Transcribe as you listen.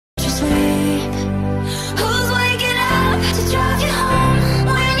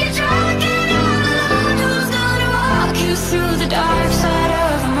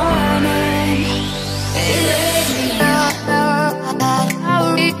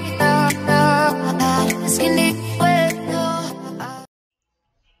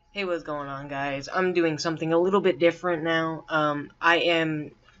Hey, what's going on, guys? I'm doing something a little bit different now. I am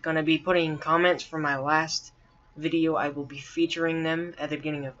gonna be putting comments from my last video. I will be featuring them at the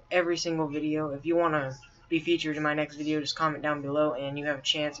beginning of every single video. If you wanna be featured in my next video, just comment down below and you have a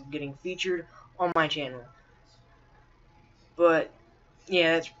chance of getting featured on my channel. But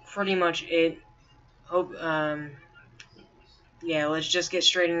yeah, that's pretty much it. Hope yeah, let's just get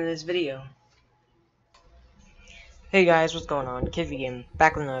straight into this video. Hey guys, what's going on? Kid Game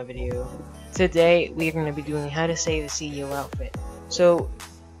back with another video. Today we're going to be doing how to save a CEO outfit. So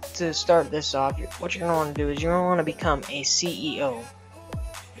to start this off, what you're going to want to do is you're going to want to become a CEO.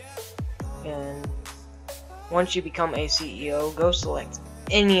 And once you become a CEO, go select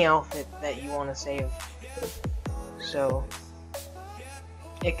any outfit that you want to save. So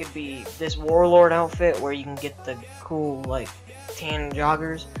it could be this Warlord outfit where you can get the cool like tan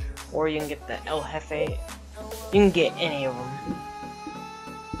joggers, or you can get the El Jefe. You can get any of them.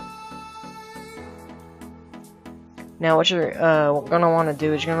 Now what you're gonna want to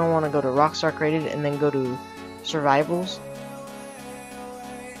do is you're gonna want to go to Rockstar Created and then go to Survivals,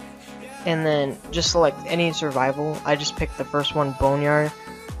 and then just select any survival. I just picked the first one, Boneyard,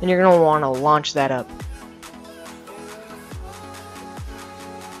 and you're gonna want to launch that up.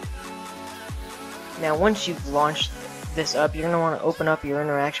 Now once you've launched this up, you're gonna want to open up your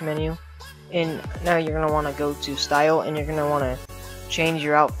interaction menu. And now you're going to want to go to style, and you're going to want to change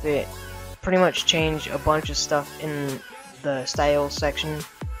your outfit, pretty much change a bunch of stuff in the style section.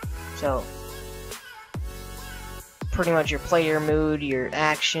 So pretty much your player mood, your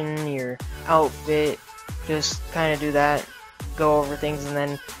action, your outfit, just kind of do that, go over things, and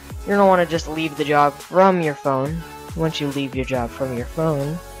then you're going to want to just leave the job from your phone. Once you leave your job from your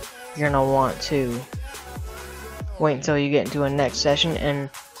phone, you're going to want to wait until you get into a next session, and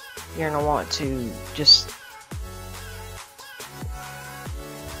you're gonna want to just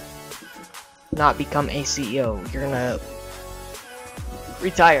not become a CEO. You're gonna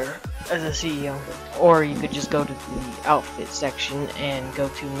retire as a CEO, or you could just go to the outfit section and go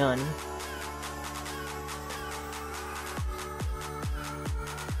to none.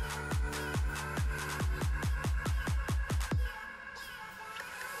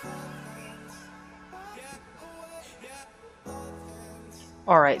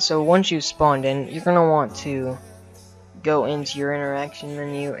 Alright, so once you've spawned in, you're going to want to go into your interaction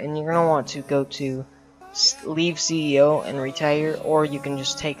menu, and you're going to want to go to leave CEO and retire, or you can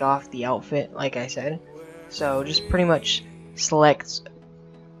just take off the outfit like I said. So just pretty much select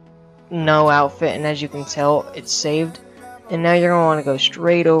no outfit, and as you can tell, it's saved. And now you're going to want to go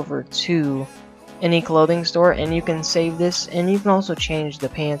straight over to any clothing store, and you can save this, and you can also change the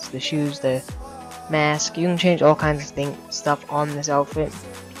pants, the shoes, the mask. You can change all kinds of stuff on this outfit.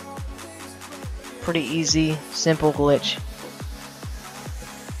 Pretty easy, simple glitch.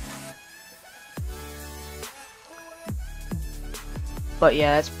 But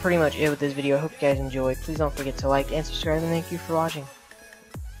yeah, that's pretty much it with this video. I hope you guys enjoyed. Please don't forget to like and subscribe, and thank you for watching.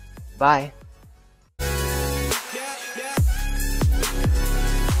 Bye.